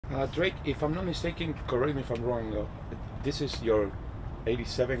Drake, if I'm not mistaken, correct me if I'm wrong. This is your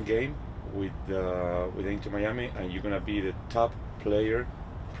 87 game with Inter Miami, and you're gonna be the top player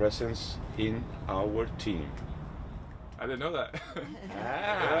presence in our team. I didn't know that.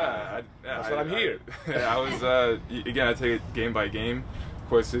 That's what I'm here. I was again. I take it game by game. Of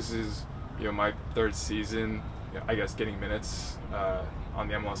course, this is my third season. I guess getting minutes on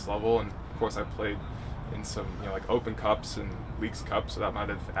the MLS level, and of course I played in some like Open Cups and Leagues Cups, so that might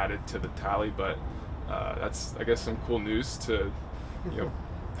have added to the tally. But that's I guess some cool news to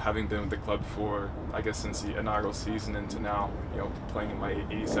having been with the club for I guess since the inaugural season and to now playing in my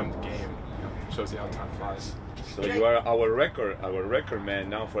 87th game. Shows you how time flies. So you are our record man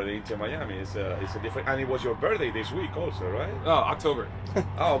now for the Inter Miami. It's a different, and it was your birthday this week also, right? Oh, October.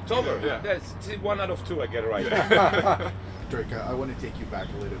 Oh, October. Yeah. That's 1 out of 2. I get it right. Drake, I want to take you back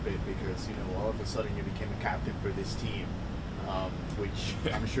a little bit because all of a sudden you became a captain for this team,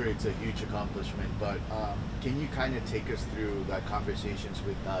 which I'm sure it's a huge accomplishment. But can you kind of take us through the conversations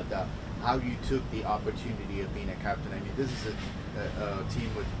with how you took the opportunity of being a captain? I mean, this is a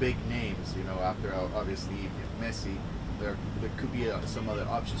team with big names, after obviously Messi, there could be some other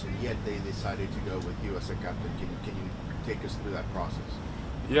options, and yet they decided to go with you as a captain. Can you take us through that process?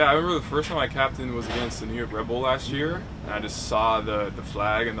 Yeah, I remember the first time I captained was against the New York Red Bull last year, and I just saw the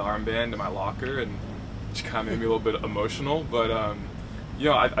flag and the armband in my locker, and it just kind of made me a little bit emotional. But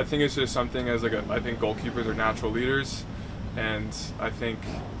I think it's just something as I think goalkeepers are natural leaders, and I think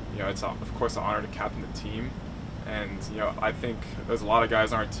it's of course an honor to captain the team. And I think there's a lot of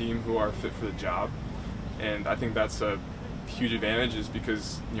guys on our team who are fit for the job, and I think that's a huge advantage, is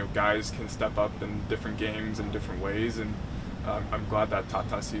because guys can step up in different games in different ways, and I'm glad that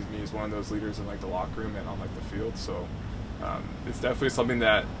Tata sees me as one of those leaders in the locker room and on the field. So it's definitely something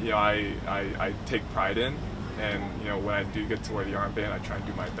that I take pride in, and when I do get to wear the armband, I try and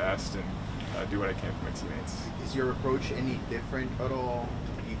do my best and do what I can for my teammates. Is your approach any different at all?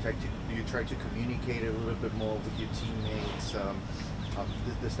 Do you try to communicate a little bit more with your teammates?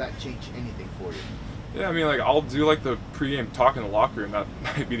 Does that change anything for you? Yeah, I mean, I'll do the pregame talk in the locker room. That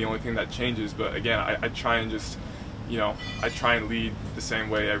might be the only thing that changes. But again, I try and just, I try and lead the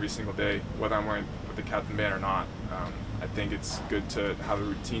same way every single day, whether I'm wearing the captain band or not. I think it's good to have a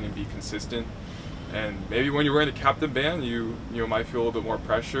routine and be consistent. And maybe when you're wearing a captain band, you might feel a little bit more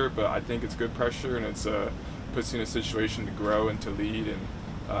pressure, but I think it's good pressure, and it's puts you in a situation to grow and to lead,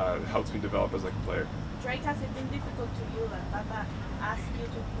 and helps me develop as a player. Drake, has it been difficult to you that Tata asked you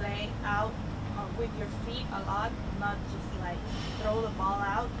to play out with your feet a lot, not just throw the ball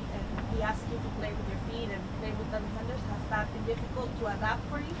out, and he asked you to play with your feet and play with the defenders? Has that been difficult to adapt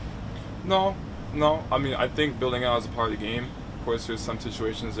for you? No. I mean, I think building out is a part of the game. Of course, there's some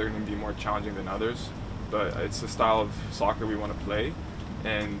situations that are going to be more challenging than others, but it's the style of soccer we want to play,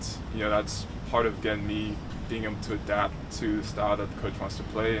 and that's part of me being able to adapt to the style that the coach wants to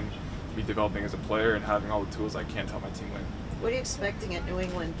play, and me developing as a player and having all the tools I can to help my team win. What are you expecting at New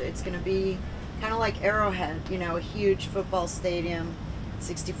England? It's going to be kind of like Arrowhead, a huge football stadium,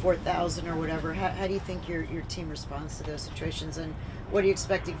 64,000 or whatever. How do you think your team responds to those situations, and what are you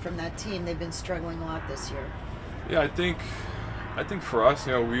expecting from that team? They've been struggling a lot this year. Yeah, I think for us,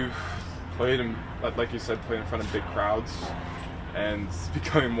 we've played like you said, played in front of big crowds, and it's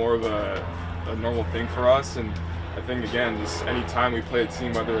becoming more of a normal thing for us. And I think again, just any time we play a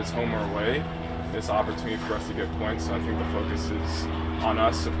team, whether it's home or away, it's an opportunity for us to get points. So I think the focus is on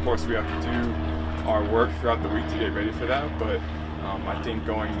us. Of course, we have to do our work throughout the week to get ready for that, but I think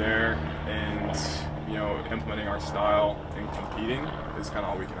going there and implementing our style and competing is kind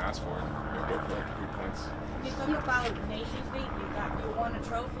of all we can ask for. Go for 3 points. You talk about Nations League. You won a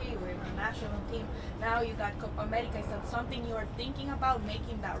trophy with the national team. Now you got Copa America. Is that something you are thinking about,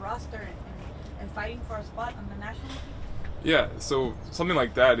 making that roster and fighting for a spot on the national team? Yeah, so something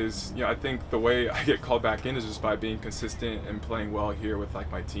like that is, I think the way I get called back in is just by being consistent and playing well here with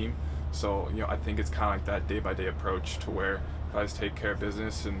my team. So I think it's kind of like that day-by-day approach, to where if I just take care of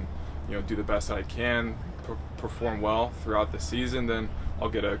business and do the best that I can, perform well throughout the season, then I'll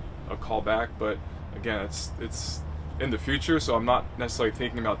get a call back. But again, it's in the future, so I'm not necessarily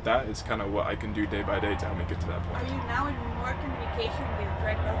thinking about that. It's kind of what I can do day by day to help me get to that point. Are you now in more communication with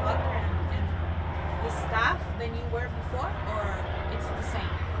Director Hawker and his staff than you were before, or it's the same?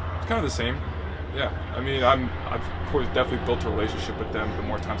 It's kind of the same. Yeah, I mean, I've of course definitely built a relationship with them the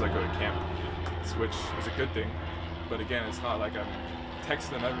more times I go to camp, which is a good thing. But again, it's not like I'm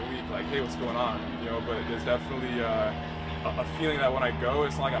texting them every week like, hey, what's going on? But there's definitely a feeling that when I go,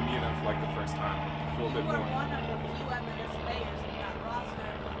 it's not like I'm meeting them for the first time. I feel a bit more. You are one of the few MLS players in that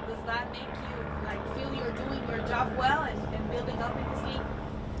roster. Does that make you feel you're doing your job well and building up in this league?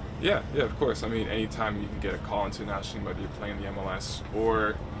 Yeah, of course. I mean, anytime you can get a call into a national team, whether you're playing the MLS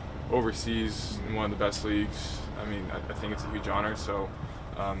or overseas in one of the best leagues, I mean, I think it's a huge honor. So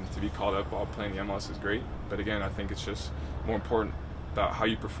to be called up while playing the MLS is great. But again, I think it's just more important about how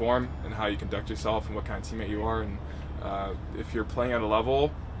you perform and how you conduct yourself and what kind of teammate you are. And if you're playing at a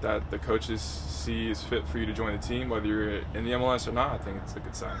level that the coaches see is fit for you to join the team, whether you're in the MLS or not, I think it's a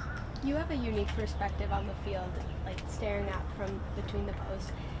good sign. You have a unique perspective on the field, like staring at from between the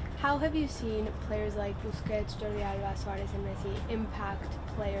posts. How have you seen players like Busquets, Jordi Alba, Suarez, and Messi impact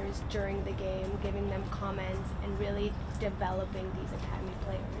players during the game, giving them comments and really developing these academy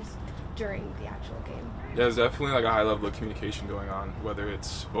players during the actual game? Yeah, there's definitely like a high level of communication going on, whether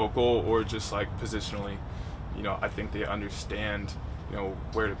it's vocal or just like positionally. You know, I think they understand, you know,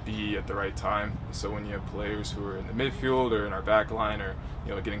 where to be at the right time. So when you have players who are in the midfield or in our back line or,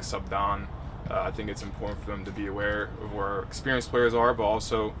 you know, getting subbed on, I think it's important for them to be aware of where our experienced players are, but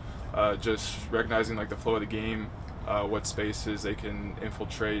also just recognizing like the flow of the game, what spaces they can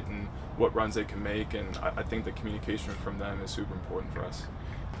infiltrate and what runs they can make. And I think the communication from them is super important for us.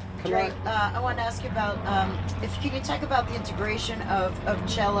 Drake, I want to ask you about, can you talk about the integration of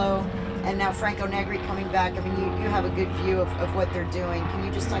Cello and now Franco Negri coming back? I mean, you have a good view of what they're doing. Can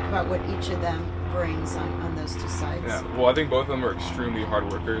you just talk about what each of them brings on those two sides? Yeah, well, I think both of them are extremely hard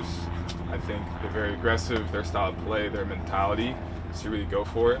workers. I think they're very aggressive, their style of play, their mentality is to really go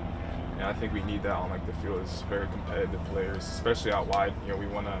for it. And I think we need that on like the field as very competitive players, especially out wide. You know, we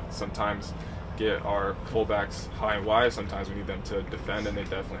want to sometimes get our fullbacks high and wide. Sometimes we need them to defend, and they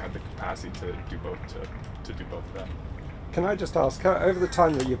definitely have the capacity to do both of that. Can I just ask, over the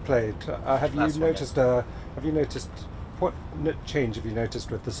time that you've played, have you noticed what change have you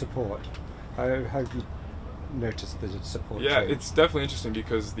noticed with the support? How have you noticed the support? Yeah, change? It's definitely interesting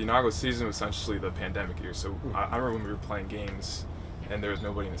because the inaugural season was essentially the pandemic year. So I remember when we were playing games and there was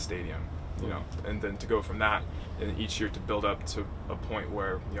nobody in the stadium, you know, and then to go from that and each year to build up to a point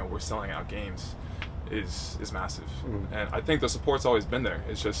where, you know, we're selling out games is massive. And I think the support's always been there.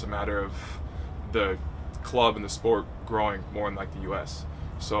 It's just a matter of the club and the sport growing more in like the US.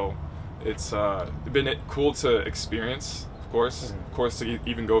 So it's been cool to experience, of course to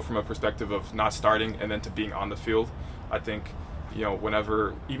even go from a perspective of not starting and then to being on the field. I think, you know,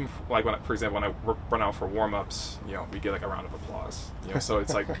 whenever, even like for example, when I run out for warm-ups, you know, we get like a round of applause, you know, so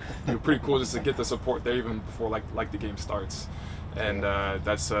it's like pretty cool just to get the support there even before like the game starts. And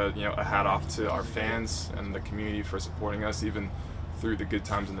that's you know, a hat off to our fans and the community for supporting us even through the good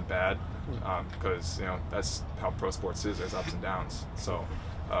times and the bad, because you know, that's how pro sports is. There's ups and downs. So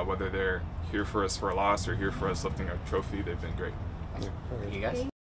whether they're here for us for a loss or here for us lifting our trophy, they've been great. You guys?